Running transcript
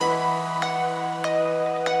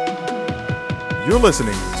You're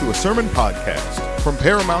listening to a sermon podcast from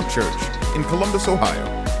Paramount Church in Columbus,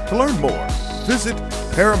 Ohio. To learn more, visit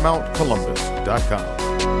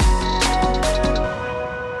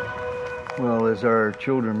ParamountColumbus.com. Well, as our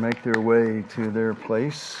children make their way to their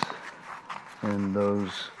place, and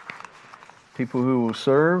those people who will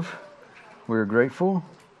serve, we're grateful.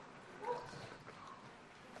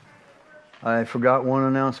 I forgot one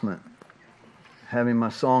announcement. Having my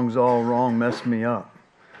songs all wrong messed me up.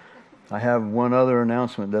 I have one other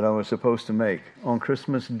announcement that I was supposed to make. On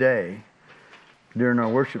Christmas Day, during our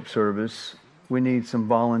worship service, we need some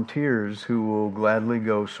volunteers who will gladly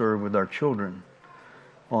go serve with our children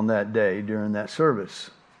on that day during that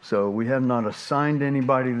service. So we have not assigned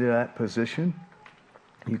anybody to that position.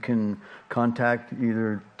 You can contact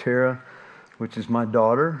either Tara, which is my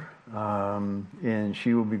daughter, and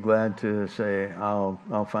she will be glad to say,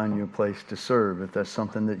 I'll find you a place to serve if that's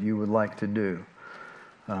something that you would like to do.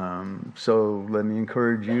 So let me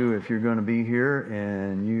encourage you, if you're going to be here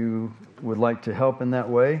and you would like to help in that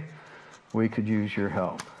way, we could use your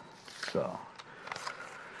help. So,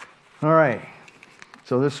 all right.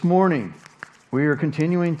 So this morning, we are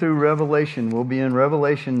continuing through Revelation. We'll be in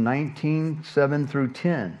Revelation 19, 7 through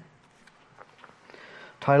 10.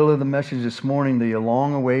 Title of the message this morning, The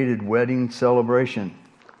Long-Awaited Wedding Celebration.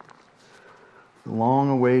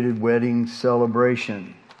 Long-Awaited Wedding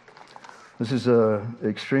Celebration. This is a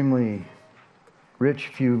extremely rich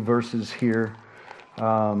few verses here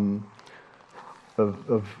of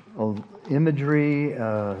imagery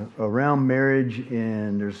around marriage,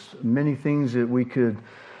 and there's many things that we could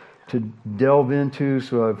to delve into.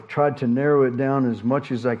 So I've tried to narrow it down as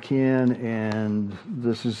much as I can, and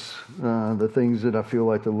this is the things that I feel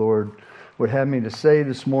like the Lord would have me to say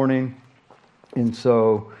this morning. And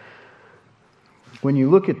so, when you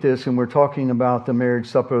look at this and we're talking about the marriage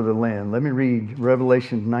supper of the Lamb, let me read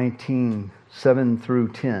Revelation 19, 7 through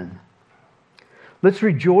 10. Let's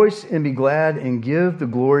rejoice and be glad and give the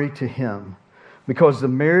glory to Him, because the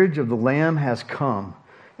marriage of the Lamb has come,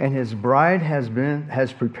 and His bride has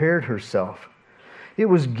prepared herself. It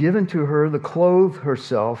was given to her to clothe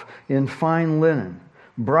herself in fine linen,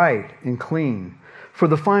 bright and clean, for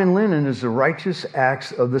the fine linen is the righteous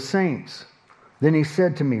acts of the saints. Then He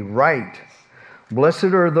said to me, Write, Blessed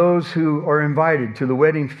are those who are invited to the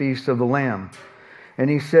wedding feast of the Lamb. And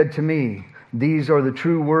He said to me, These are the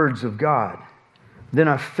true words of God. Then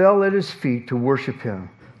I fell at His feet to worship Him.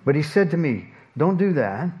 But He said to me, Don't do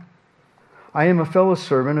that. I am a fellow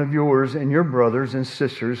servant of yours and your brothers and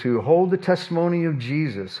sisters who hold the testimony of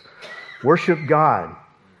Jesus. Worship God.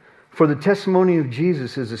 For the testimony of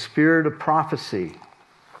Jesus is a spirit of prophecy.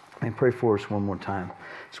 And pray for us one more time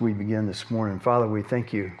as we begin this morning. Father, we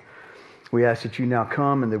thank You. We ask that You now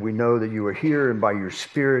come and that we know that You are here, and by Your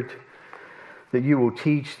Spirit that You will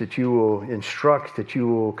teach, that You will instruct, that You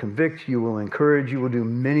will convict, You will encourage, You will do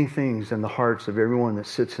many things in the hearts of everyone that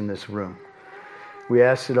sits in this room. We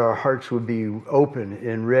ask that our hearts would be open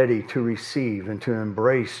and ready to receive and to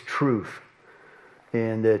embrace truth,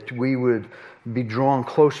 and that we would be drawn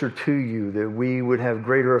closer to You, that we would have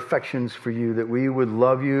greater affections for You, that we would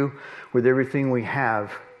love You with everything we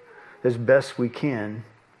have as best we can.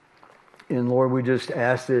 And Lord, we just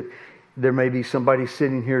ask that there may be somebody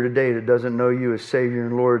sitting here today that doesn't know You as Savior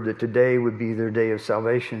and Lord, that today would be their day of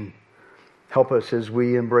salvation. Help us as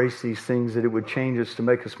we embrace these things, that it would change us to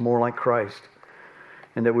make us more like Christ,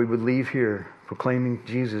 and that we would leave here proclaiming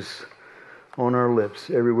Jesus on our lips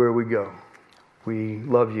everywhere we go. We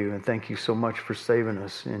love You and thank You so much for saving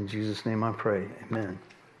us. In Jesus' name I pray. Amen.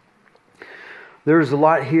 There's a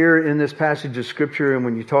lot here in this passage of Scripture, and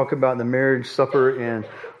when you talk about the marriage supper and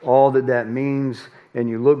all that means, and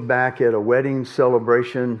you look back at a wedding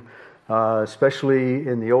celebration, especially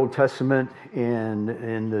in the Old Testament and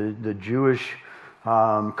in the Jewish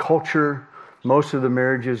culture, most of the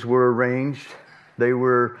marriages were arranged. They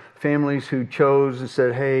were families who chose and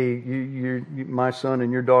said, hey, my son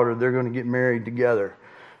and your daughter, they're going to get married together.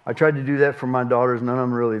 I tried to do that for my daughters. None of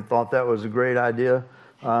them really thought that was a great idea.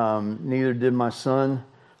 Neither did my son.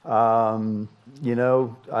 I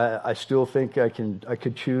still think I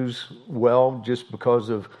could choose well just because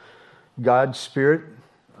of God's Spirit.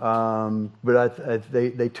 But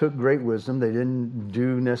they took great wisdom. They didn't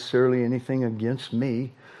do necessarily anything against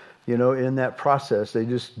me, in that process. They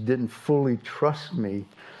just didn't fully trust me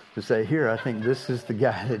to say, here, I think this is the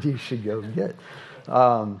guy that you should go get.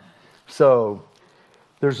 So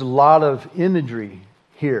there's a lot of imagery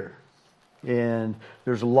here. And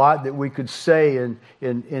there's a lot that we could say, and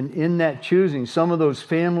in that choosing, some of those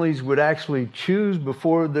families would actually choose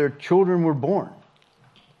before their children were born.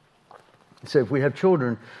 So if we have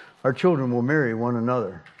children, our children will marry one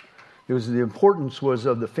another. The importance was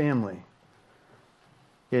of the family.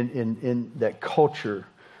 In that culture,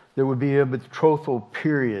 there would be a betrothal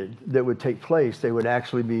period that would take place. They would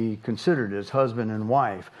actually be considered as husband and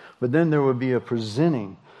wife. But then there would be a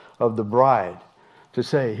presenting of the bride to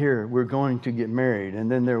say, here, we're going to get married. And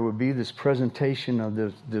then there would be this presentation of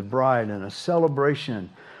the bride and a celebration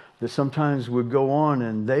that sometimes would go on,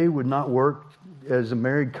 and they would not work as a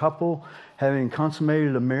married couple, having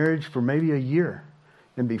consummated a marriage for maybe a year,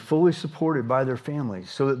 and be fully supported by their families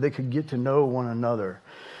so that they could get to know one another.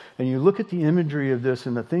 And you look at the imagery of this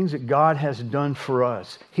and the things that God has done for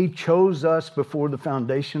us. He chose us before the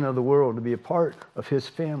foundation of the world to be a part of His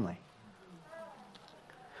family.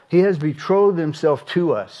 He has betrothed Himself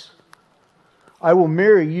to us. I will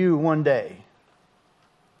marry you one day.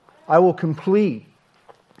 I will complete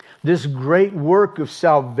this great work of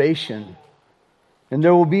salvation. And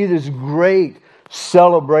there will be this great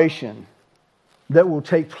celebration that will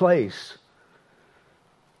take place.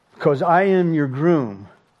 Because I am your groom.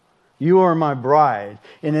 You are my bride.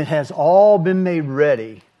 And it has all been made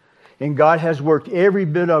ready. And God has worked every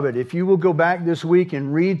bit of it. If you will go back this week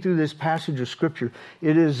and read through this passage of Scripture,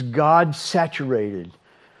 it is God saturated.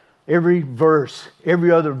 Every verse,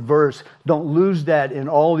 every other verse, don't lose that in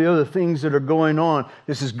all the other things that are going on.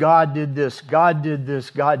 This is God did this, God did this,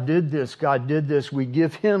 God did this, God did this. We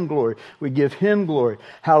give Him glory. We give Him glory.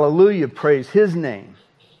 Hallelujah, praise His name.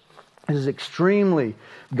 It is extremely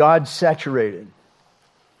God saturated.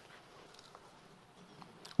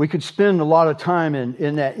 We could spend a lot of time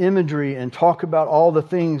in that imagery and talk about all the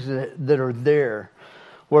things that are there.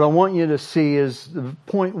 What I want you to see is,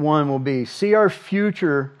 point one will be, see our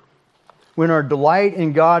future when our delight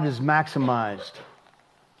in God is maximized.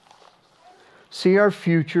 See our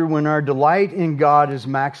future when our delight in God is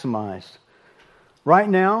maximized. Right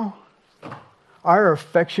now, our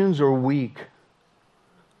affections are weak.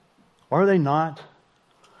 Are they not?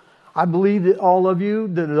 I believe that all of you,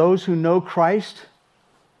 that those who know Christ,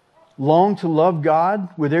 long to love God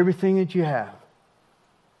with everything that you have.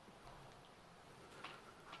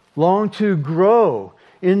 Long to grow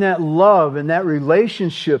in that love and that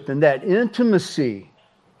relationship and that intimacy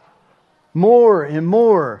more and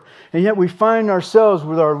more. And yet we find ourselves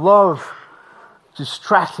with our love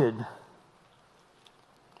distracted,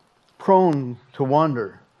 prone to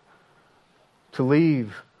wander, to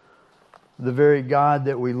leave the very God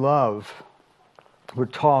that we love. We're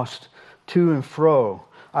tossed to and fro.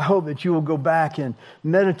 I hope that you will go back and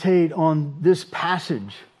meditate on this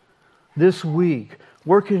passage this week.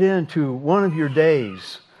 Work it into one of your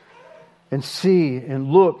days and see and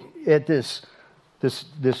look at this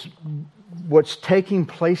what's taking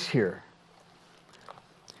place here.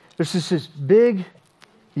 There's this big,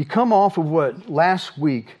 you come off of what last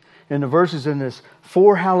week in the verses in this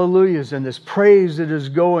 4 hallelujahs and this praise that is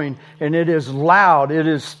going, and it is loud, it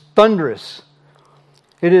is thunderous.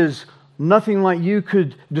 It is nothing like you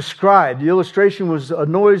could describe. The illustration was a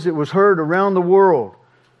noise that was heard around the world.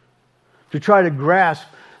 To try to grasp,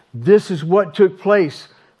 this is what took place.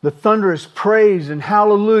 The thunderous praise and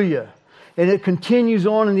hallelujah. And it continues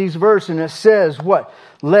on in these verses, and it says what?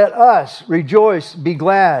 Let us rejoice, be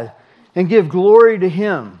glad, and give glory to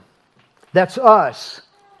Him. That's us.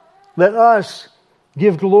 Let us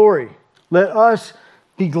give glory. Let us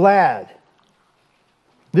be glad.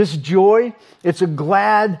 This joy, it's a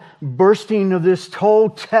glad bursting of this whole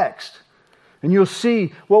text. And you'll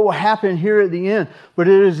see what will happen here at the end. But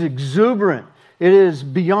it is exuberant. It is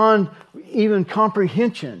beyond even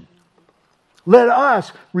comprehension. Let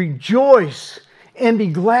us rejoice and be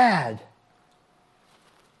glad.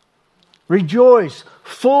 Rejoice,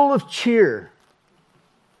 full of cheer.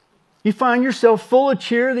 You find yourself full of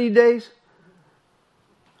cheer these days?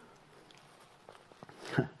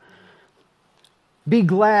 Be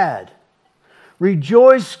glad.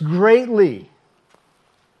 Rejoice greatly.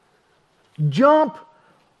 Jump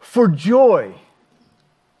for joy.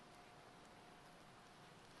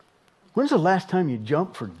 When's the last time you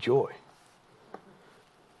jumped for joy?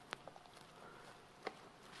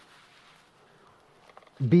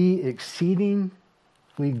 Be exceedingly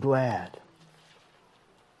glad.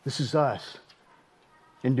 This is us.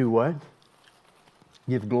 And do what?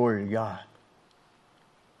 Give glory to God.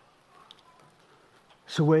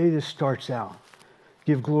 It's the way this starts out.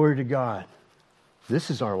 Give glory to God. This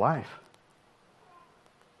is our life.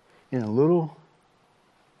 In a little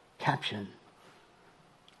caption.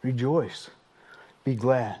 Rejoice. Be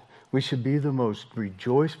glad. We should be the most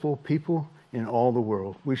rejoiceful people in all the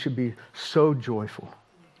world. We should be so joyful.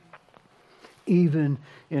 Even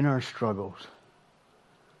in our struggles.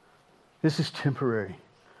 This is temporary.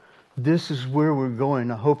 This is where we're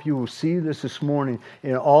going. I hope you will see this morning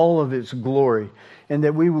in all of its glory, and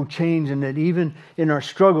that we will change, and that even in our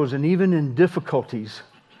struggles and even in difficulties,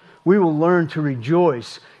 we will learn to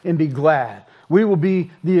rejoice and be glad. We will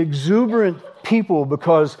be the exuberant people,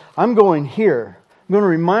 because I'm going here. I'm going to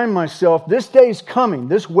remind myself this day's coming.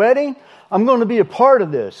 This wedding, I'm going to be a part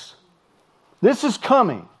of this. This is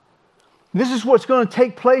coming. This is what's going to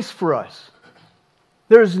take place for us.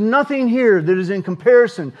 There's nothing here that is in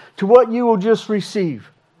comparison to what you will just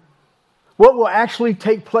receive. What will actually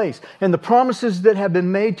take place. And the promises that have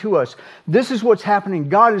been made to us. This is what's happening.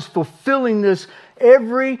 God is fulfilling this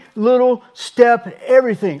every little step,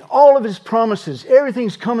 everything. All of His promises.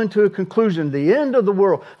 Everything's coming to a conclusion. The end of the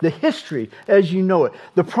world. The history as you know it.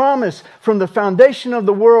 The promise from the foundation of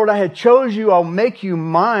the world. I had chose you. I'll make you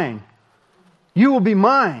mine. You will be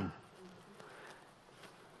mine.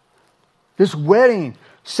 This wedding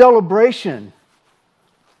celebration.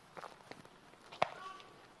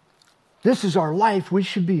 This is our life. We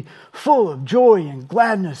should be full of joy and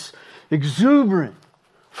gladness, exuberant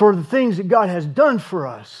for the things that God has done for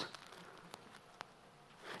us.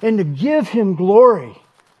 And to give Him glory.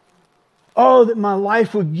 Oh, that my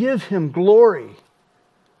life would give Him glory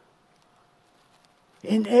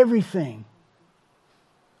in everything.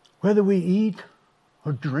 Whether we eat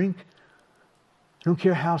or drink, I don't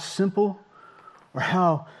care how simple or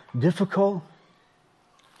how difficult,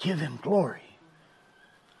 give Him glory.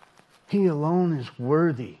 He alone is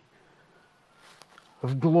worthy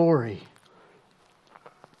of glory.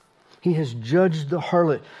 He has judged the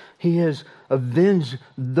harlot. He has avenged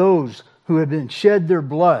those who have been shed their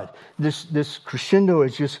blood. This crescendo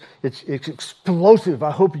is just, it's explosive.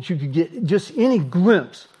 I hope that you could get just any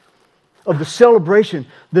glimpse of the celebration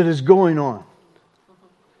that is going on.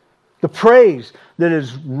 The praise that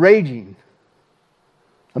is raging.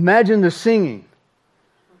 Imagine the singing.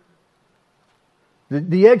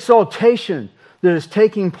 The exaltation that is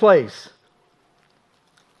taking place.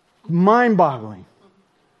 Mind-boggling.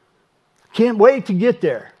 Can't wait to get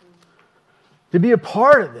there. To be a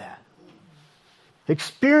part of that.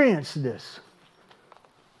 Experience this.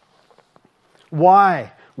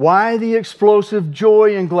 Why? Why the explosive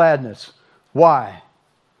joy and gladness? Why?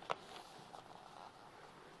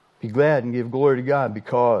 Be glad and give glory to God,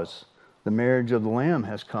 because the marriage of the Lamb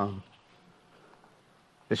has come.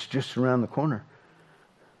 It's just around the corner.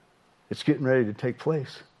 It's getting ready to take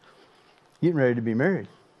place. Getting ready to be married.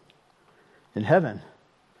 In heaven.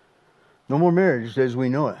 No more marriage as we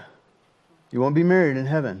know it. You won't be married in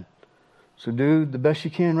heaven. So do the best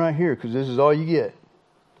you can right here, because this is all you get.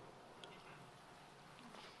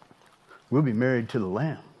 We'll be married to the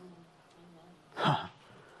Lamb. Huh.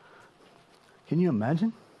 Can you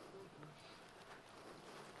imagine?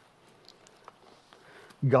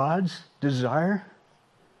 God's desire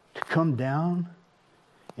to come down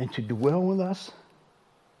and to dwell with us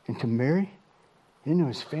and to marry into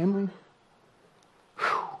His family.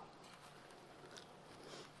 Whew.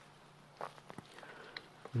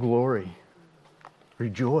 Glory.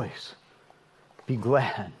 Rejoice. Be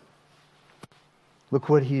glad. Look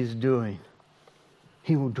what He is doing.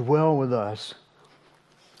 He will dwell with us.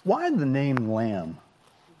 Why the name Lamb?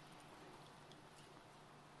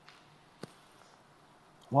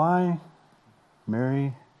 Why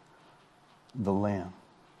marry the Lamb?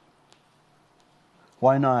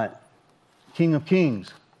 Why not King of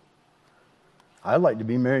Kings? I'd like to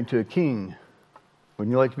be married to a king.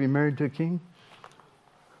 Wouldn't you like to be married to a king?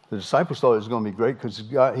 The disciples thought it was going to be great because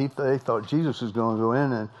they thought Jesus was going to go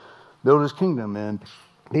in and build His kingdom and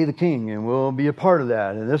be the king, and we'll be a part of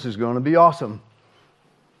that, and this is going to be awesome.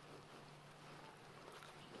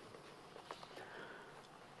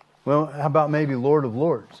 Well, how about maybe Lord of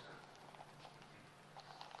Lords?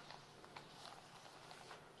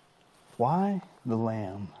 Why the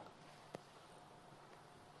Lamb?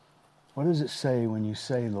 What does it say when you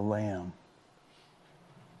say the Lamb?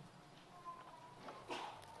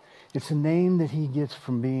 It's a name that He gets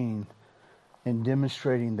from being and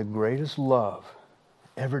demonstrating the greatest love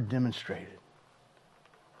ever demonstrated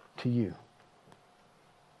to you.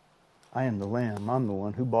 I am the Lamb. I'm the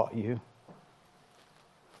one who bought you.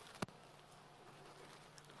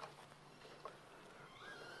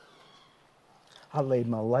 I laid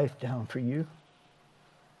my life down for you.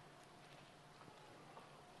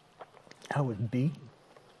 I was beat.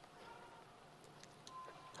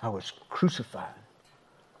 I was crucified.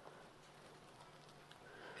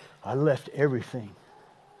 I left everything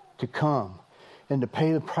to come and to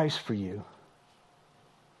pay the price for you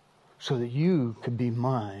so that you could be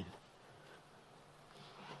mine.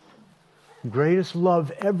 Greatest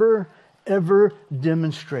love ever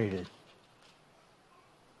demonstrated.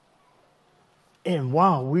 And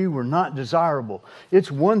wow, we were not desirable. It's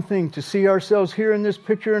one thing to see ourselves here in this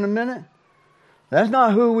picture in a minute. That's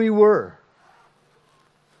not who we were.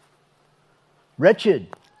 Wretched,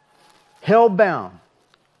 hell-bound,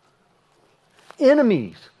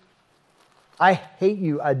 enemies. I hate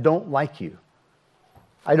you. I don't like you.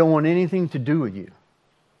 I don't want anything to do with you.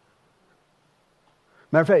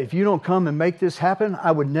 Matter of fact, if you don't come and make this happen,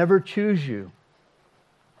 I would never choose you.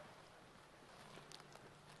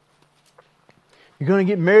 You're going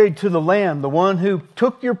to get married to the Lamb, the one who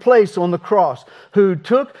took your place on the cross, who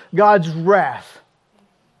took God's wrath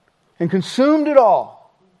and consumed it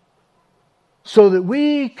all so that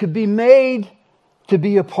we could be made to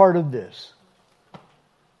be a part of this.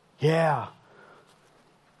 Yeah.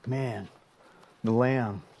 Man, the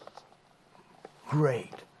Lamb.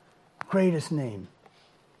 Great. Greatest name.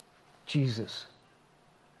 Jesus.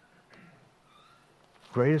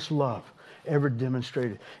 Greatest love ever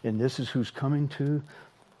demonstrated. And this is who's coming to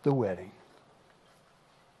the wedding.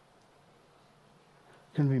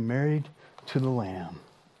 Going to be married to the Lamb.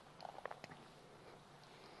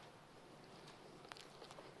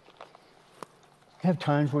 You have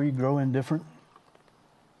times where you grow indifferent?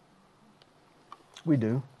 We do.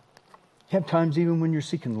 You have times even when you're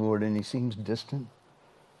seeking the Lord and He seems distant.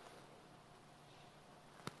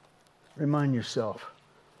 Remind yourself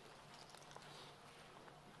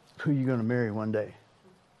who you're going to marry one day.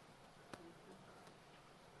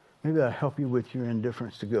 Maybe that'll help you with your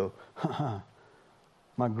indifference to go,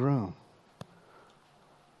 my groom,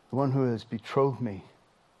 the one who has betrothed me.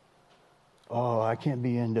 Oh, I can't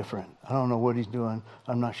be indifferent. I don't know what he's doing.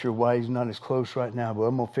 I'm not sure why he's not as close right now, but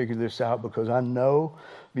I'm going to figure this out because I know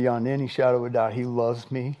beyond any shadow of a doubt he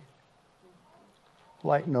loves me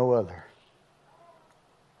like no other.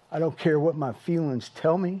 I don't care what my feelings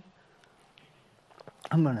tell me.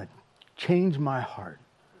 I'm going to change my heart.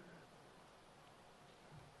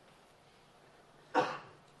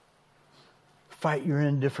 Fight your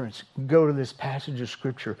indifference. Go to this passage of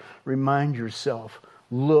Scripture. Remind yourself.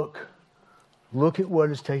 Look at what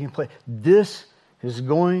is taking place. This is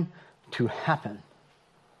going to happen.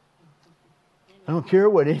 I don't care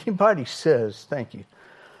what anybody says. Thank you.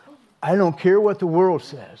 I don't care what the world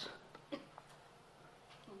says.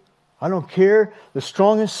 I don't care the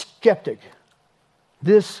strongest skeptic.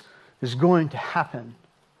 This is going to happen.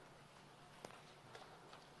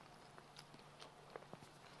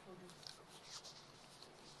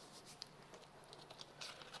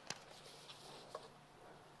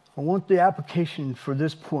 I want the application for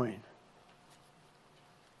this point.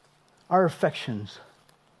 Our affections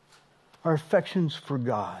for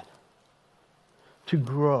God to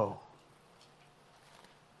grow,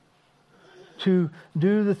 to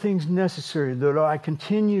do the things necessary that I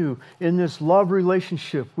continue in this love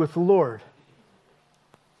relationship with the Lord.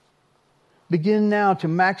 Begin now to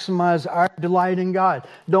maximize our delight in God.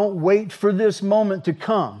 Don't wait for this moment to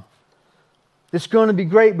come. It's going to be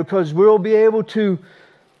great because we'll be able to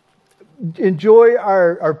enjoy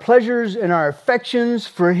our pleasures and our affections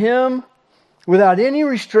for Him without any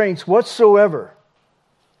restraints whatsoever.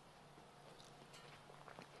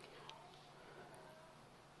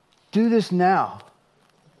 Do this now.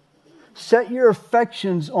 Set your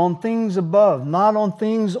affections on things above, not on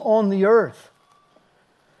things on the earth.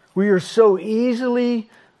 We are so easily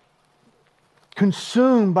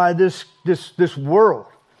consumed by this world.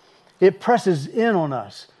 It presses in on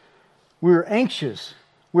us. We're anxious.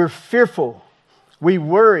 We're fearful. We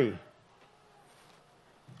worry.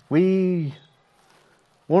 We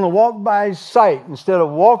want to walk by sight instead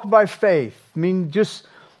of walk by faith. I mean,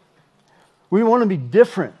 we want to be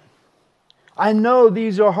different. I know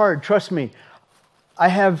these are hard. Trust me.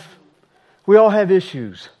 We all have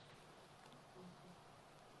issues.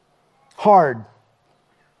 Hard.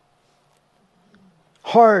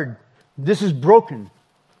 This is broken.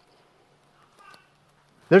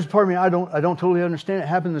 There's a part of me I don't totally understand. It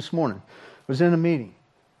happened this morning. I was in a meeting.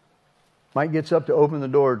 Mike gets up to open the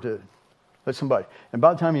door to let somebody. And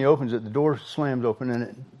by the time he opens it, the door slams open and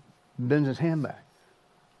it bends his hand back.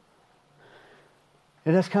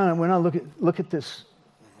 And that's kind of when I look at this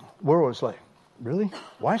world, it's like, really?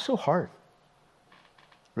 Why so hard?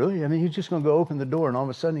 Really? I mean, he's just going to go open the door and all of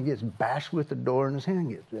a sudden he gets bashed with the door and his hand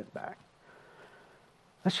gets bent back.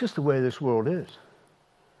 That's just the way this world is.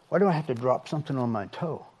 Why do I have to drop something on my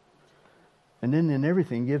toe? And then in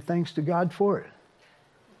everything, give thanks to God for it.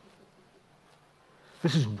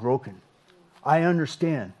 This is broken. I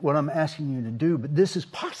understand what I'm asking you to do, but this is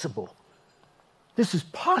possible. This is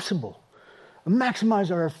possible.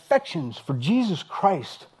 Maximize our affections for Jesus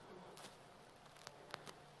Christ.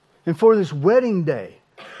 And for this wedding day,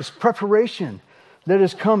 this preparation that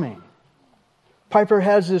is coming. Piper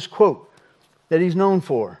has this quote that he's known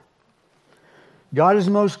for. God is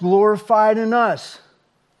most glorified in us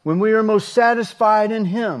when we are most satisfied in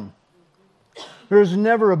Him. There is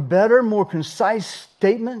never a better, more concise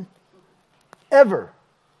statement ever.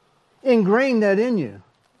 Ingrain that in you.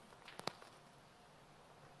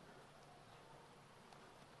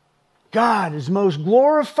 God is most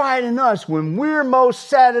glorified in us when we're most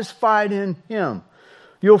satisfied in Him.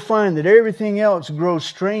 You'll find that everything else grows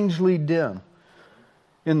strangely dim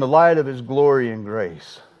in the light of His glory and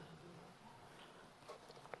grace.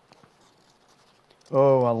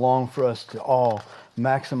 Oh, I long for us to all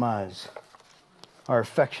maximize our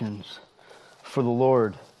affections for the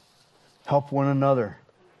Lord. Help one another.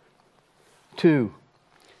 2,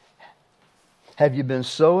 have you been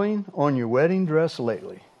sewing on your wedding dress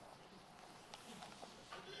lately?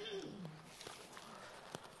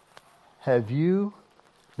 Have you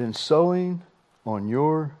been sewing on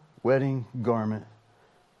your wedding garment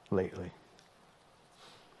lately?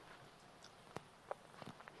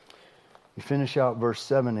 You finish out verse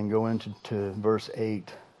 7 and go into verse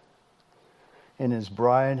 8. And His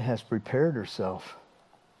bride has prepared herself.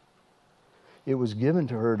 It was given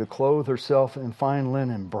to her to clothe herself in fine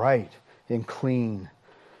linen, bright and clean.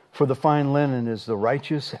 For the fine linen is the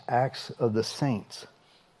righteous acts of the saints.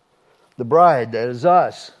 The bride, that is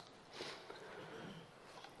us.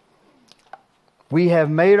 We have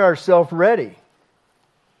made ourselves ready.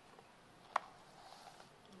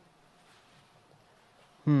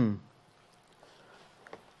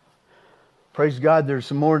 Praise God, there's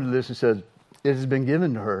some more to this. It says, it has been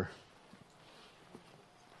given to her.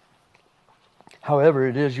 However,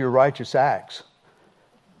 it is your righteous acts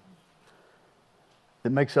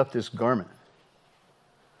that makes up this garment.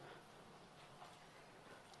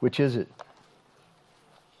 Which is it?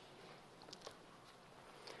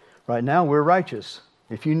 Right now, we're righteous.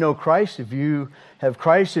 If you know Christ, if you have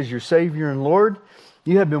Christ as your Savior and Lord,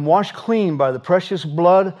 you have been washed clean by the precious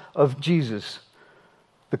blood of Jesus.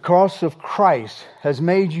 The cross of Christ has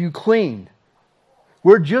made you clean.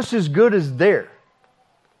 We're just as good as there.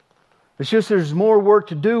 It's just there's more work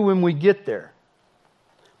to do when we get there.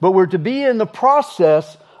 But we're to be in the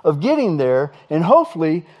process of getting there, and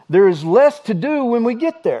hopefully there is less to do when we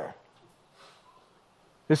get there.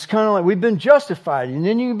 It's kind of like we've been justified, and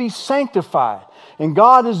then you can be sanctified. And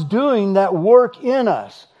God is doing that work in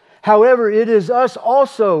us. However, it is us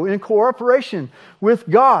also in cooperation with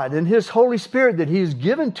God and His Holy Spirit that He has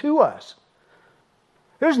given to us.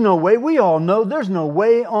 There's no way, we all know, there's no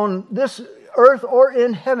way on this earth or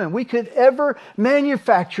in heaven we could ever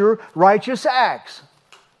manufacture righteous acts.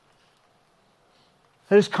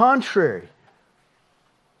 That is contrary.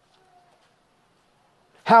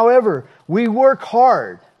 However, we work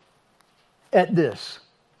hard at this.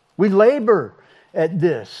 We labor at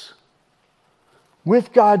this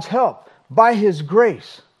with God's help, by His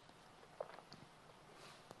grace.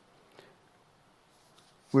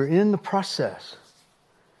 We're in the process,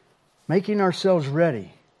 making ourselves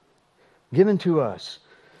ready, given to us.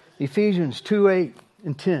 Ephesians 2:8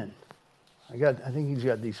 and 10. I think he's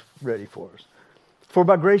got these ready for us. For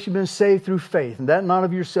by grace you've been saved through faith, and that not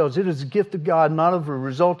of yourselves. It is a gift of God, not of a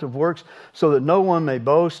result of works, so that no one may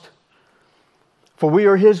boast. For we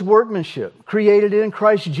are His workmanship, created in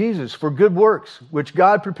Christ Jesus for good works, which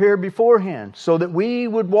God prepared beforehand, so that we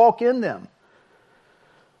would walk in them.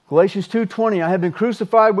 Galatians 2:20, I have been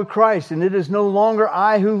crucified with Christ, and it is no longer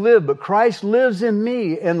I who live, but Christ lives in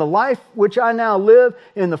me. And the life which I now live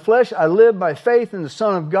in the flesh, I live by faith in the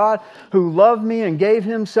Son of God, who loved me and gave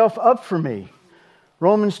Himself up for me.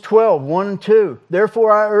 Romans 12:1 and 2.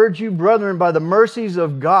 Therefore I urge you, brethren, by the mercies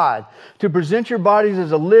of God, to present your bodies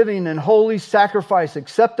as a living and holy sacrifice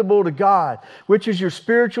acceptable to God, which is your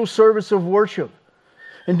spiritual service of worship.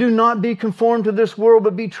 And do not be conformed to this world,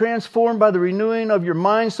 but be transformed by the renewing of your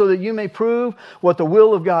mind, so that you may prove what the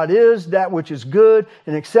will of God is, that which is good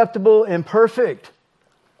and acceptable and perfect.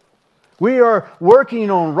 We are working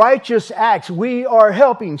on righteous acts. We are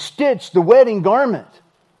helping stitch the wedding garment.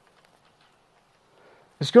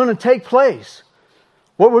 It's going to take place.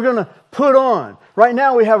 What we're going to put on. Right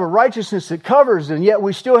now we have a righteousness that covers, and yet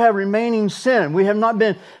we still have remaining sin. We have not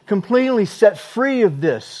been completely set free of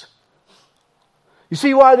this. You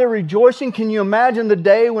see why they're rejoicing? Can you imagine the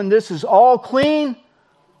day when this is all clean?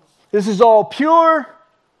 This is all pure?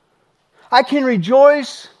 I can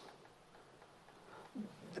rejoice.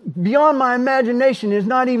 Beyond my imagination, is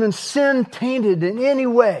not even sin tainted in any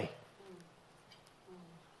way.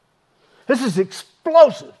 This is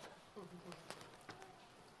explosive.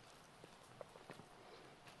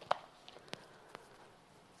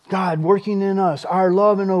 God working in us, our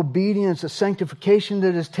love and obedience, a sanctification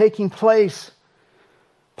that is taking place.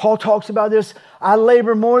 Paul talks about this. I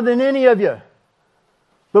labor more than any of you.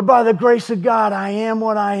 But by the grace of God, I am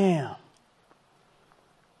what I am.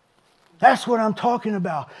 That's what I'm talking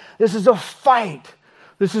about. This is a fight.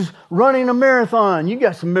 This is running a marathon. You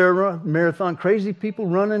got some marathon crazy people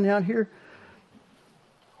running out here.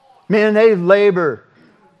 Man, they labor.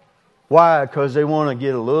 Why? Because they want to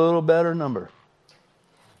get a little better number.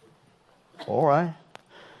 All right.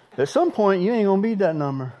 At some point, you ain't going to beat that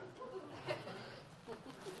number.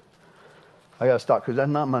 I got to stop because that's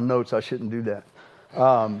not my notes. I shouldn't do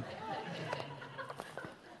that.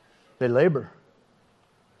 They labor.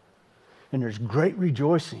 And there's great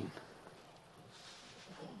rejoicing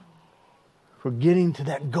for getting to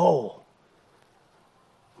that goal.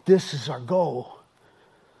 This is our goal.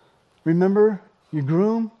 Remember your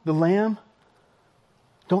groom, the lamb?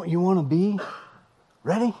 Don't you want to be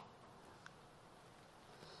ready?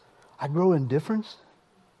 I grow indifference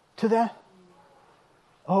to that.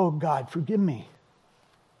 Oh God, forgive me.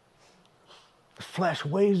 The flesh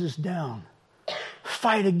weighs us down.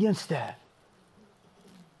 Fight against that.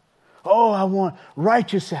 Oh, I want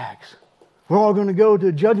righteous acts. We're all going to go to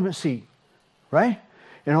the judgment seat, right?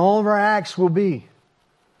 And all of our acts will be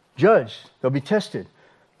judged. They'll be tested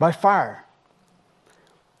by fire.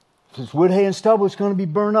 If it's wood, hay, and stubble, it's going to be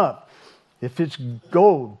burned up. If it's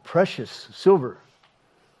gold, precious, silver,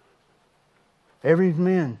 every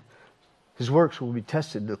man, his works will be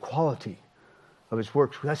tested, the quality of his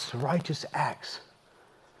works. That's the righteous acts.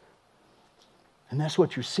 And that's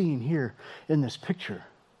what you're seeing here in this picture.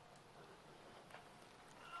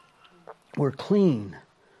 We're clean.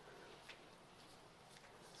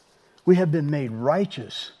 We have been made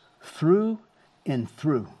righteous through and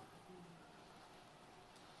through.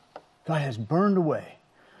 God has burned away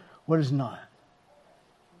what is not.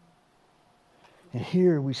 And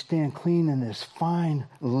here we stand clean in this fine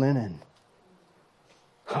linen.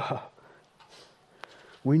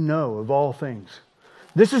 We know of all things.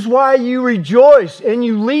 This is why you rejoice and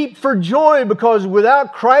you leap for joy, because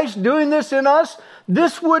without Christ doing this in us,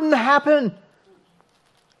 this wouldn't happen.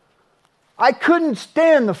 I couldn't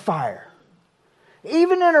stand the fire.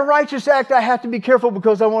 Even in a righteous act, I have to be careful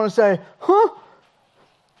because I want to say,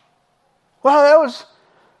 well,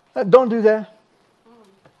 don't do that.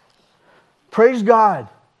 Praise God.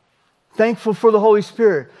 Thankful for the Holy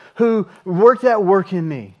Spirit who worked that work in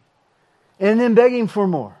me. And then begging for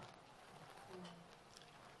more.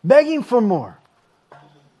 Begging for more.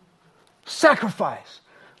 Sacrifice.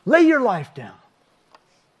 Lay your life down.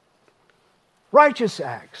 Righteous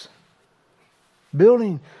acts.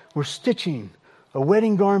 Building, we're stitching a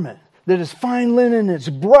wedding garment that is fine linen, it's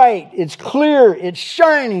bright, it's clear, it's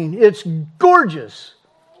shining, it's gorgeous.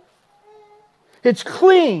 It's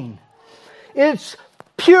clean. It's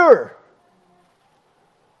pure.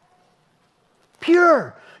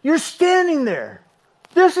 Pure. You're standing there.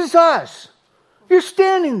 This is us. You're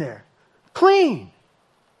standing there. Clean.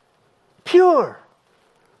 Pure.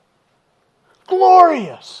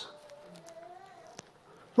 Glorious.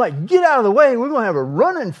 Like, get out of the way. We're going to have a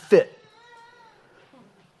running fit.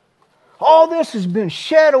 All this has been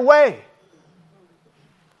shed away.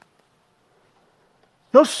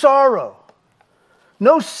 No sorrow.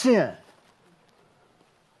 No sin.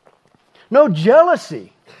 No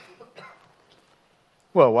jealousy.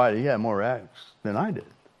 Well, why did he have more acts than I did?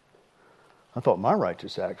 I thought my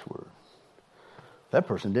righteous acts were. That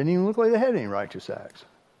person didn't even look like they had any righteous acts.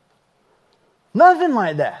 Nothing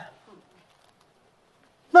like that.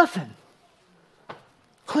 Nothing.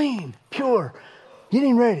 Clean, pure,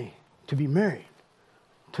 getting ready to be married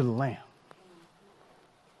to the Lamb.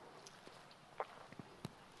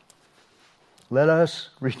 Let us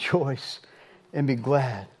rejoice and be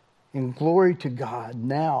glad and glory to God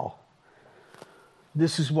now.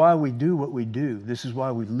 This is why we do what we do. This is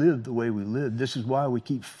why we live the way we live. This is why we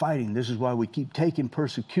keep fighting. This is why we keep taking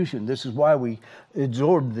persecution. This is why we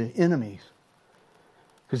absorb the enemies.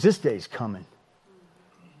 Because this day is coming.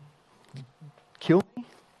 Kill me?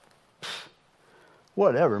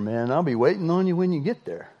 Whatever, man. I'll be waiting on you when you get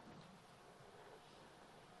there.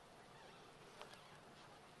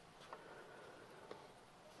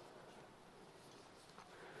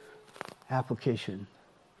 Application.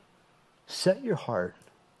 Set your heart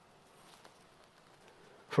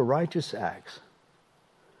for righteous acts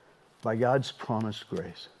by God's promised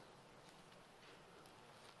grace.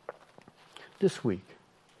 This week.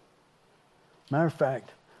 Matter of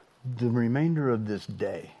fact, the remainder of this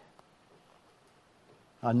day.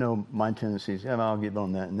 I know my tendency is, I'll get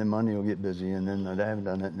on that, and then Monday will get busy, and then I haven't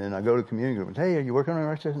done it, and then I go to community group. Hey, are you working on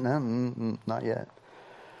righteousness? No, not yet.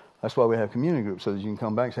 That's why we have community groups, so that you can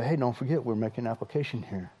come back and say, hey, don't forget, we're making application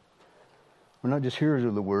here. We're not just hearers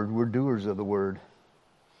of the word, we're doers of the word.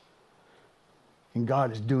 And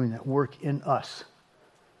God is doing that work in us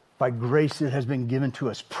by grace that has been given to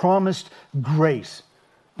us. Promised grace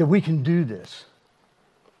that we can do this.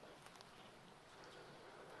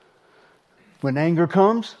 When anger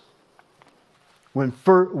comes, when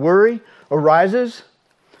worry arises,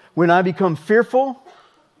 when I become fearful,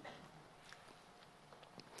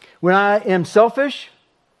 when I am selfish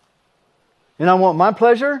and I want my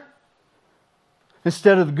pleasure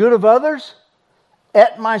instead of the good of others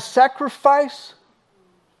at my sacrifice.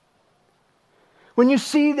 When you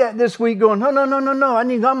see that this week going, no, I'm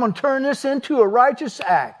going to turn this into a righteous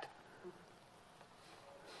act.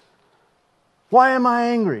 Why am I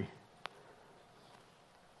angry?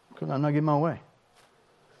 Because I'm not getting my way.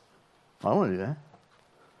 I don't want to do that.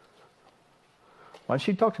 Why did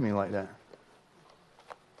she talk to me like that?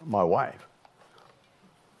 My wife.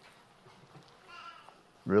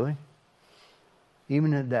 Really?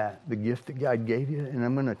 Even at that, the gift that God gave you, and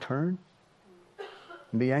I'm going to turn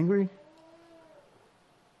and be angry?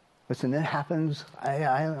 Listen, that happens.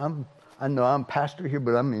 I know I'm pastor here,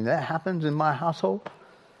 but I mean, that happens in my household.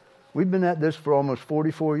 We've been at this for almost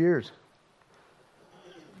 44 years.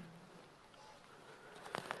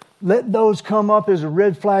 Let those come up as a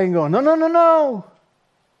red flag and go, no.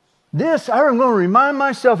 This, I'm going to remind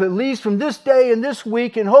myself, at least from this day and this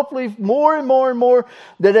week, and hopefully more and more and more,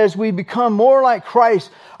 that as we become more like Christ,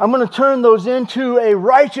 I'm going to turn those into a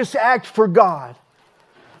righteous act for God.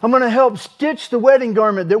 I'm going to help stitch the wedding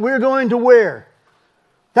garment that we're going to wear.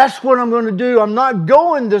 That's what I'm going to do. I'm not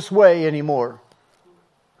going this way anymore.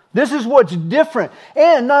 This is what's different.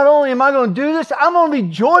 And not only am I going to do this, I'm going to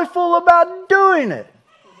be joyful about doing it.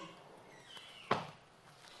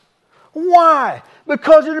 Why?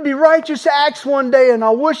 Because it'll be righteous acts one day, and I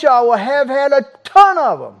wish I would have had a ton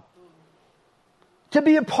of them to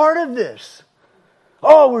be a part of this.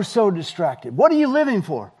 Oh, we're so distracted. What are you living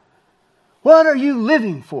for? What are you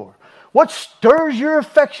living for? What stirs your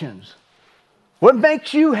affections? What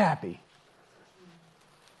makes you happy?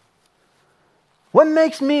 What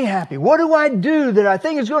makes me happy? What do I do that I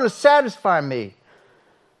think is going to satisfy me?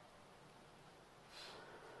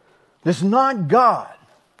 That's not God.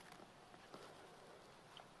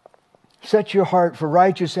 Set your heart for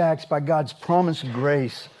righteous acts by God's promised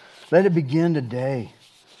grace. Let it begin today.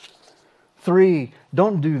 3,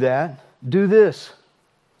 don't do that. Do this.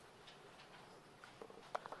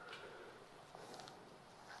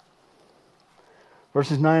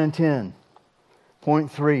 Verses 9 and 10.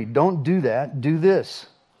 Point 3, don't do that. Do this.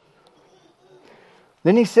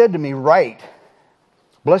 Then he said to me, write,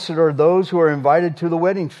 blessed are those who are invited to the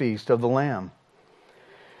wedding feast of the Lamb.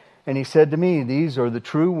 And he said to me, these are the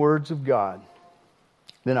true words of God.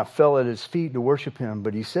 Then I fell at his feet to worship him.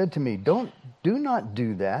 But he said to me, do not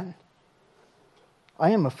do that.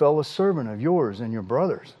 I am a fellow servant of yours and your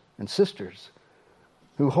brothers and sisters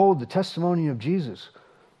who hold the testimony of Jesus.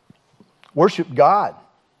 Worship God.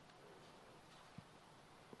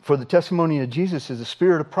 For the testimony of Jesus is the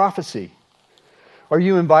spirit of prophecy. Are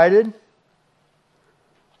you invited?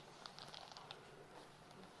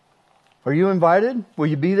 Are you invited? Will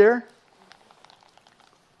you be there?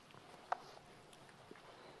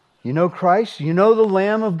 You know Christ? You know the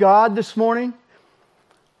Lamb of God this morning?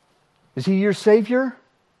 Is He your Savior?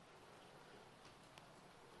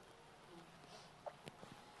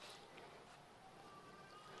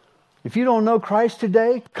 If you don't know Christ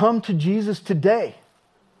today, come to Jesus today.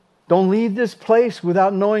 Don't leave this place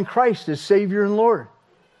without knowing Christ as Savior and Lord.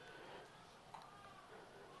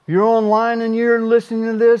 If you're online and you're listening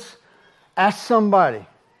to this, ask somebody.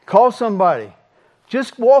 Call somebody.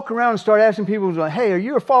 Just walk around and start asking people, hey, are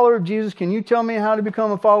you a follower of Jesus? Can you tell me how to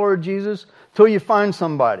become a follower of Jesus? Till you find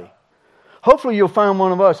somebody. Hopefully you'll find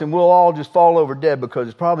one of us and we'll all just fall over dead because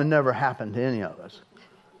it's probably never happened to any of us.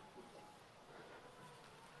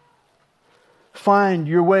 Find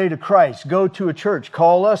your way to Christ. Go to a church.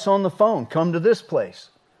 Call us on the phone. Come to this place.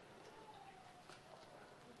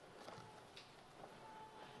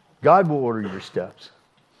 God will order your steps.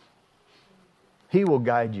 He will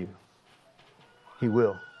guide you. He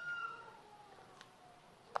will.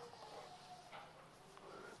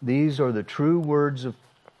 These are the true words of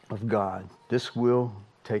God. This will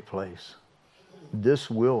take place. This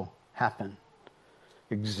will happen.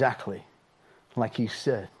 Exactly like He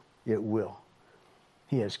said it will.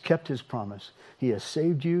 He has kept His promise. He has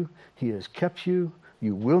saved you. He has kept you.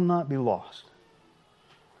 You will not be lost.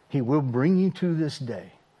 He will bring you to this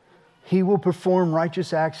day. He will perform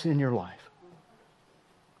righteous acts in your life.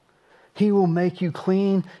 He will make you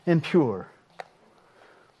clean and pure.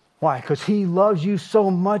 Why? Because He loves you so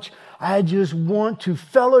much. I just want to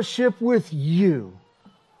fellowship with you.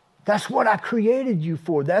 That's what I created you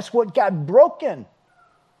for. That's what got broken.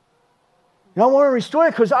 And I want to restore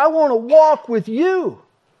it because I want to walk with you.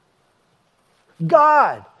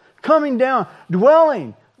 God coming down,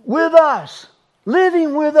 dwelling with us,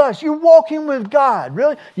 living with us. You're walking with God.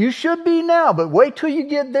 Really? You should be now, but wait till you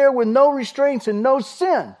get there with no restraints and no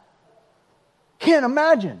sin. Can't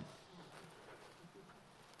imagine.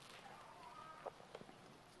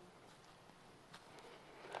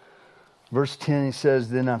 Verse 10, he says,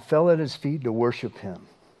 "Then I fell at His feet to worship Him."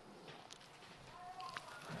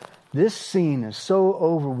 This scene is so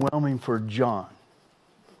overwhelming for John.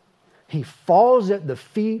 He falls at the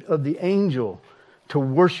feet of the angel to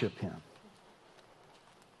worship him.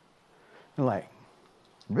 And like,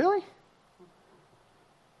 really?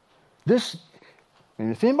 And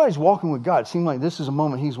if anybody's walking with God, it seems like this is a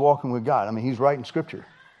moment he's walking with God. I mean, he's writing Scripture.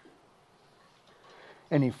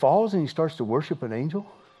 And he falls and he starts to worship an angel?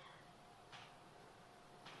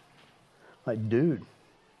 Like, dude,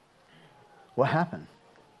 what happened?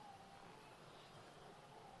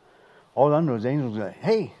 All I know is angels say,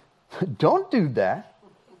 hey, don't do that.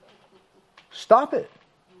 Stop it.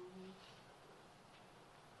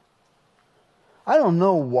 I don't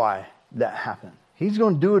know why that happened. He's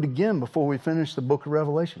going to do it again before we finish the book of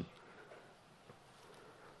Revelation.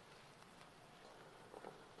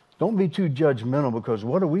 Don't be too judgmental, because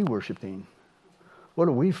what are we worshiping? What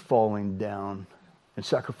are we falling down and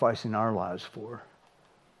sacrificing our lives for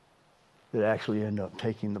that actually end up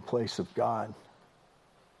taking the place of God?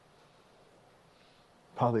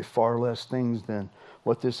 Probably far less things than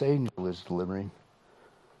what this angel is delivering.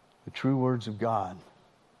 The true words of God.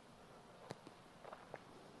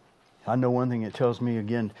 I know one thing it tells me,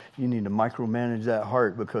 again, you need to micromanage that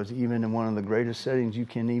heart, because even in one of the greatest settings you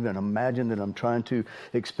can even imagine that I'm trying to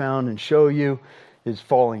expound and show you is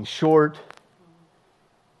falling short.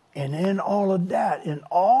 And in all of that, in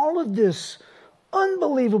all of this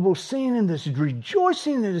unbelievable scene and this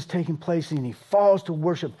rejoicing that is taking place, and he falls to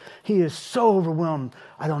worship, he is so overwhelmed.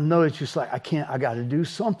 I don't know, it's just like, I got to do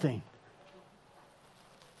something.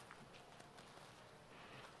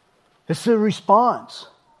 It's a response.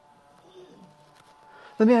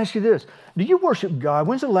 Let me ask you this. Do you worship God?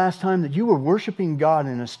 When's the last time that you were worshiping God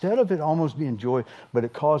and instead of it almost being joy, but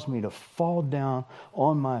it caused me to fall down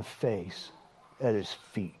on my face at His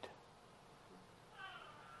feet?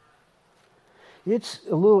 It's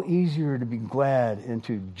a little easier to be glad and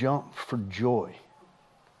to jump for joy.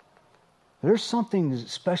 There's something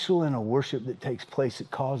special in a worship that takes place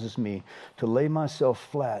that causes me to lay myself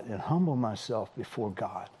flat and humble myself before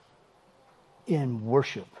God in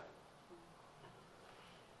worship.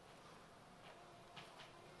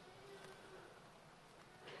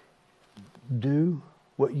 Do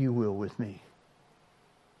what you will with me.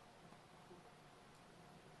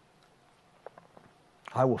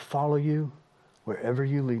 I will follow you wherever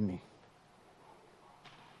you lead me.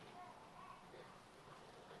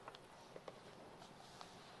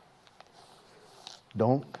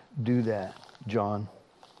 Don't do that, John.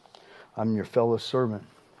 I'm your fellow servant.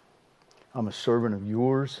 I'm a servant of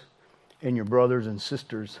yours and your brothers and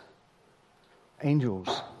sisters.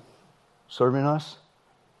 Angels serving us.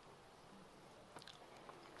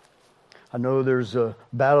 I know there's a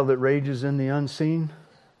battle that rages in the unseen.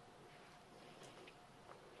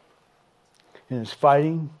 And it's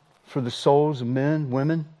fighting for the souls of men,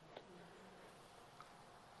 women.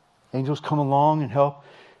 Angels come along and help,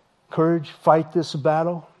 encourage, fight this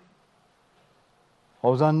battle.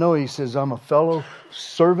 All I know, he says, I'm a fellow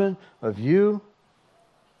servant of you,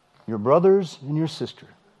 your brothers, and your sister.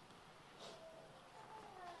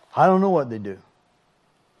 I don't know what they do.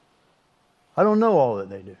 I don't know all that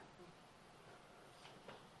they do.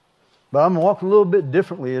 But I'm walking a little bit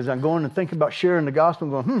differently as I'm going to think about sharing the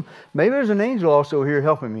gospel and going, maybe there's an angel also here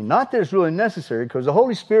helping me. Not that it's really necessary, because the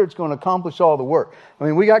Holy Spirit's going to accomplish all the work. I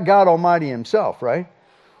mean, we got God Almighty Himself, right?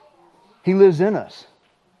 He lives in us.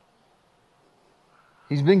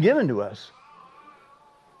 He's been given to us.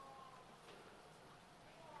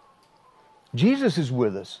 Jesus is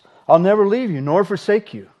with us. I'll never leave you nor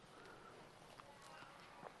forsake you.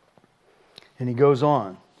 And he goes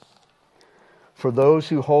on. For those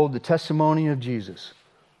who hold the testimony of Jesus,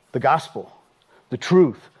 the gospel, the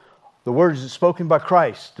truth, the words spoken by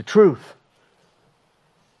Christ, the truth.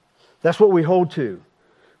 That's what we hold to.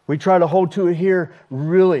 We try to hold to it here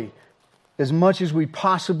really as much as we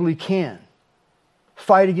possibly can.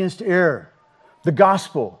 Fight against error. The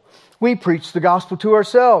gospel. We preach the gospel to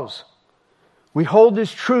ourselves. We hold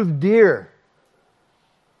this truth dear.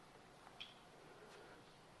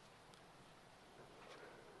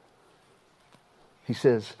 He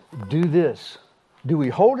says, do this. Do we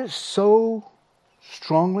hold it so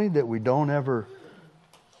strongly that we don't ever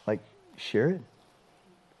share it?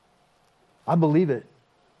 I believe it.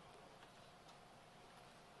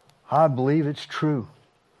 I believe it's true.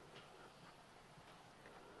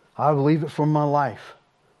 I believe it for my life.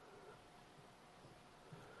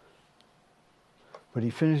 But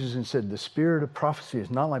he finishes and said, the spirit of prophecy is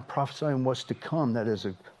not like prophesying what's to come. That is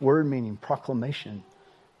a word meaning proclamation,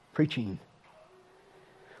 preaching.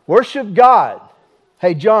 Worship God.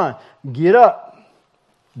 Hey, John, get up.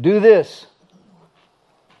 Do this.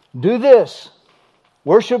 Do this.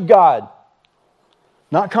 Worship God.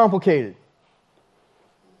 Not complicated.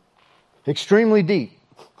 Extremely deep.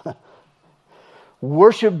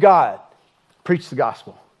 Worship God. Preach the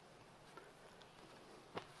gospel.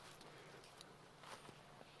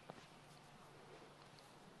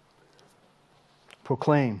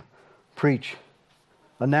 Proclaim. Preach.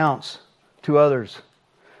 Announce to others.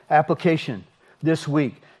 Application. This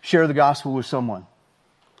week, share the gospel with someone.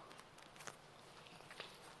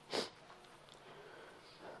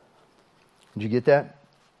 Did you get that?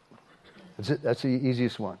 That's it. That's the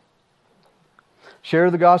easiest one.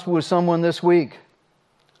 Share the gospel with someone this week.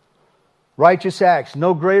 Righteous acts.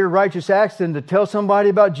 No greater righteous acts than to tell somebody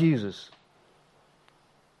about Jesus.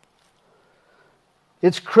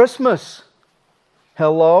 It's Christmas.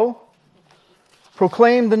 Hello?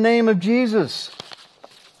 Proclaim the name of Jesus.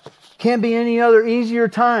 Can't be any other easier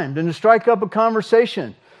time than to strike up a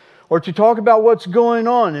conversation or to talk about what's going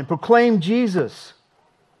on and proclaim Jesus.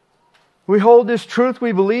 We hold this truth.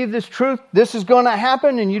 We believe this truth. This is going to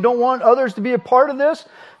happen and you don't want others to be a part of this?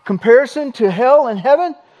 Comparison to hell and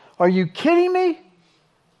heaven? Are you kidding me?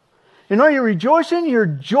 And are you rejoicing? You're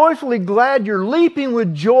joyfully glad. You're leaping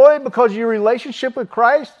with joy because of your relationship with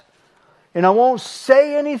Christ. And I won't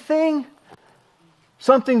say anything.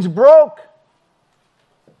 Something's broke.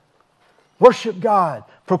 Worship God.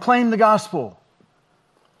 Proclaim the gospel.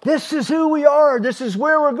 This is who we are. This is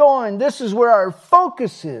where we're going. This is where our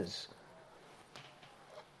focus is.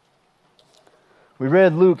 We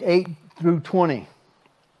read Luke 8 through 20.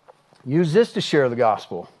 Use this to share the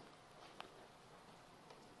gospel.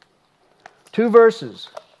 2 verses.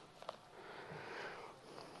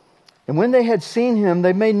 And when they had seen him,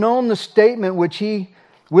 they made known the statement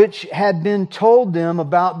which had been told them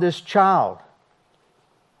about this child.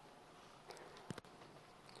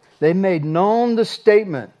 They made known the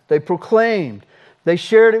statement. They proclaimed. They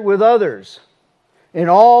shared it with others. And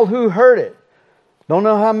all who heard it. Don't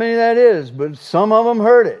know how many that is, but some of them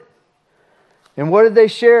heard it. And what did they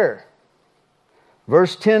share?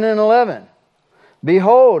 Verse 10 and 11.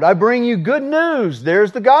 Behold, I bring you good news.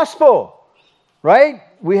 There's the gospel. Right?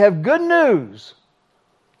 We have good news.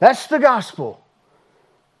 That's the gospel.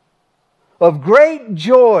 Of great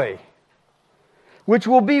joy, which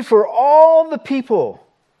will be for all the people.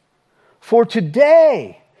 For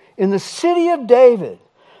today, in the city of David,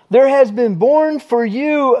 there has been born for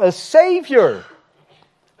you a Savior,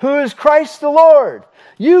 who is Christ the Lord.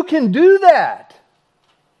 You can do that.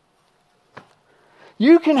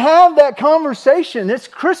 You can have that conversation. It's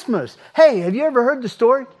Christmas. Hey, have you ever heard the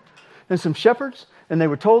story? And some shepherds, and they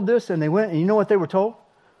were told this, and they went, and you know what they were told?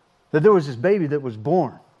 That there was this baby that was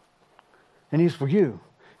born. And he's for you.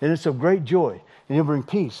 And it's of great joy. And he'll bring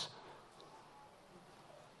peace.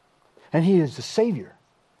 And he is the Savior.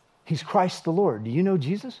 He's Christ the Lord. Do you know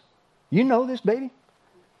Jesus? You know this baby?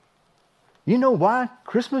 You know why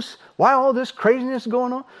Christmas? Why all this craziness is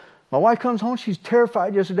going on? My wife comes home. She's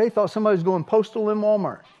terrified yesterday. Thought somebody was going postal in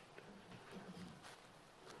Walmart.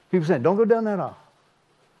 People saying, don't go down that aisle.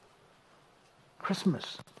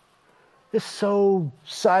 Christmas. It's so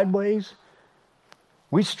sideways.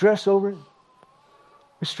 We stress over it.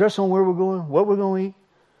 We stress on where we're going, what we're going to eat,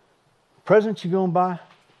 presents you're going to buy.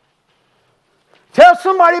 Tell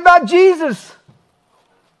somebody about Jesus.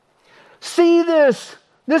 See this.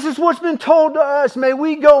 This is what's been told to us. May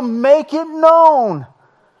we go make it known.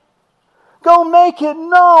 Go make it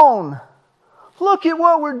known. Look at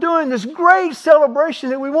what we're doing, this great celebration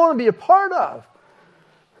that we want to be a part of.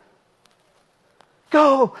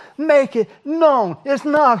 Go make it known. It's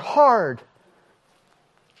not hard.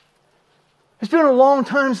 It's been a long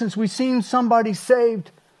time since we've seen somebody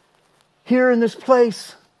saved here in this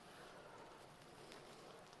place.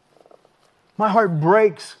 My heart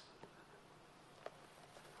breaks.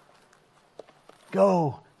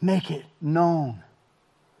 Go make it known.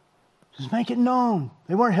 Just make it known.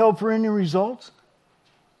 They weren't held for any results.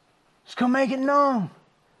 Just go make it known.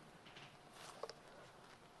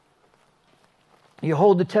 You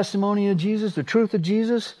hold the testimony of Jesus, the truth of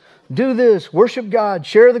Jesus. Do this. Worship God.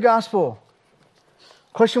 Share the gospel.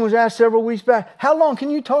 Question was asked several weeks back. How long can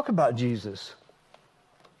you talk about Jesus?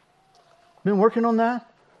 Been working on that?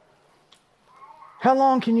 How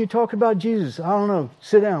long can you talk about Jesus? I don't know.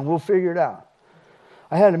 Sit down. We'll figure it out.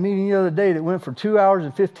 I had a meeting the other day that went for 2 hours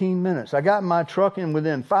and 15 minutes. I got in my truck and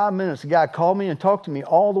within 5 minutes, the guy called me and talked to me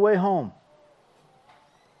all the way home.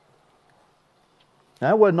 Now,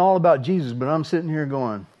 that wasn't all about Jesus, but I'm sitting here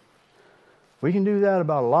going, we can do that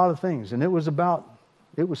about a lot of things. And it was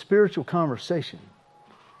spiritual conversation.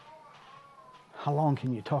 How long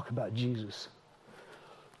can you talk about Jesus?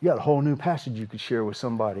 You got a whole new passage you could share with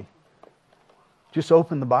somebody. Just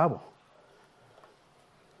open the Bible.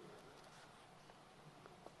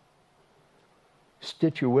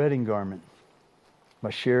 Stitch your wedding garment by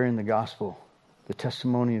sharing the gospel, the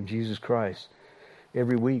testimony of Jesus Christ,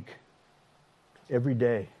 every week, every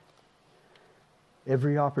day,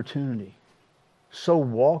 every opportunity. So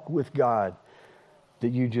walk with God that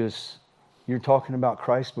you're talking about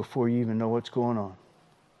Christ before you even know what's going on.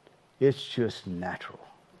 It's just natural.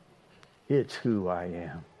 It's who I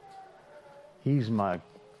am. He's my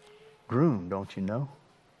groom, don't you know?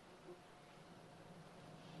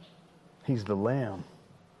 He's the Lamb.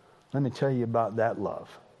 Let me tell you about that love.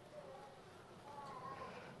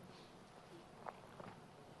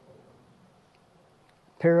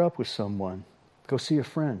 Pair up with someone. Go see a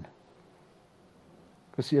friend.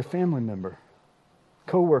 Go see a family member,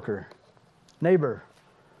 coworker, neighbor,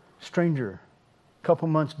 stranger. A couple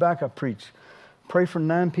months back I preached. Pray for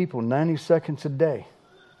 9 people, 90 seconds a day.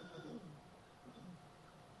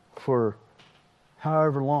 For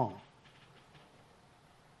however long.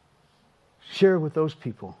 Share with those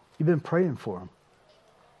people. You've been praying for them.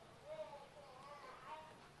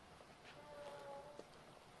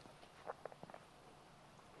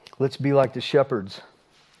 Let's be like the shepherds.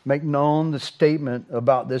 Make known the statement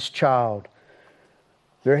about this child.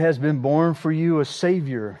 There has been born for you a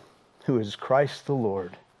Savior who is Christ the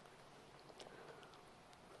Lord.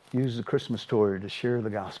 Use the Christmas story to share the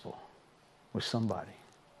gospel with somebody.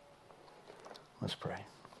 Let's pray.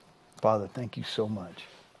 Father, thank you so much.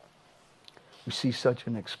 We see such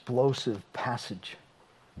an explosive passage,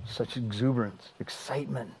 such exuberance,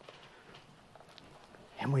 excitement.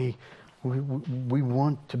 And we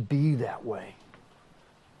want to be that way.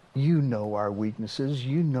 You know our weaknesses.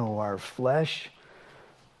 You know our flesh.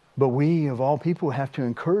 But we, of all people, have to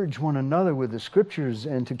encourage one another with the Scriptures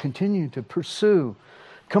and to continue to pursue.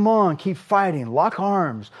 Come on, keep fighting. Lock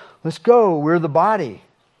arms. Let's go. We're the body.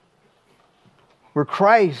 We're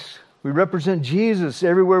Christ. We represent Jesus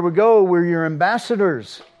everywhere we go. We're your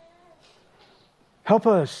ambassadors. Help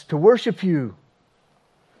us to worship you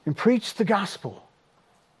and preach the gospel.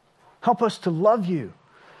 Help us to love you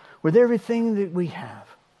with everything that we have.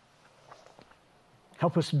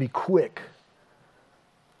 Help us to be quick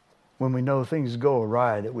when we know things go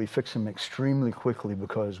awry, that we fix them extremely quickly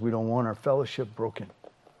because we don't want our fellowship broken.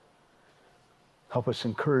 Help us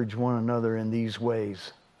encourage one another in these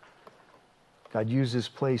ways. God, use this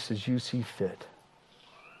place as you see fit.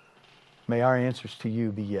 May our answers to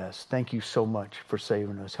you be yes. Thank you so much for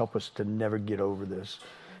saving us. Help us to never get over this.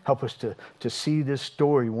 Help us to see this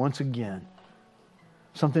story once again.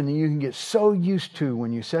 Something that you can get so used to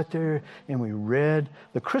when you sat there and we read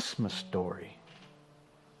the Christmas story.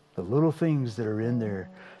 The little things that are in there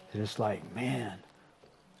that it's like, man,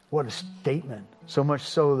 what a statement. So much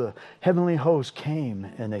so the heavenly host came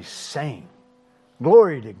and they sang.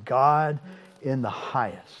 Glory to God in the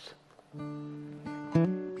highest.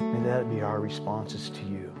 May that be our responses to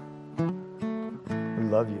you. We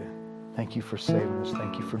love you. Thank you for saving us.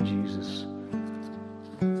 Thank you for Jesus.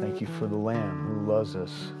 Thank you for the Lamb who loves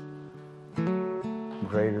us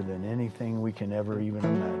greater than anything we can ever even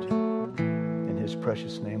imagine. In His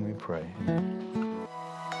precious name we pray. Amen.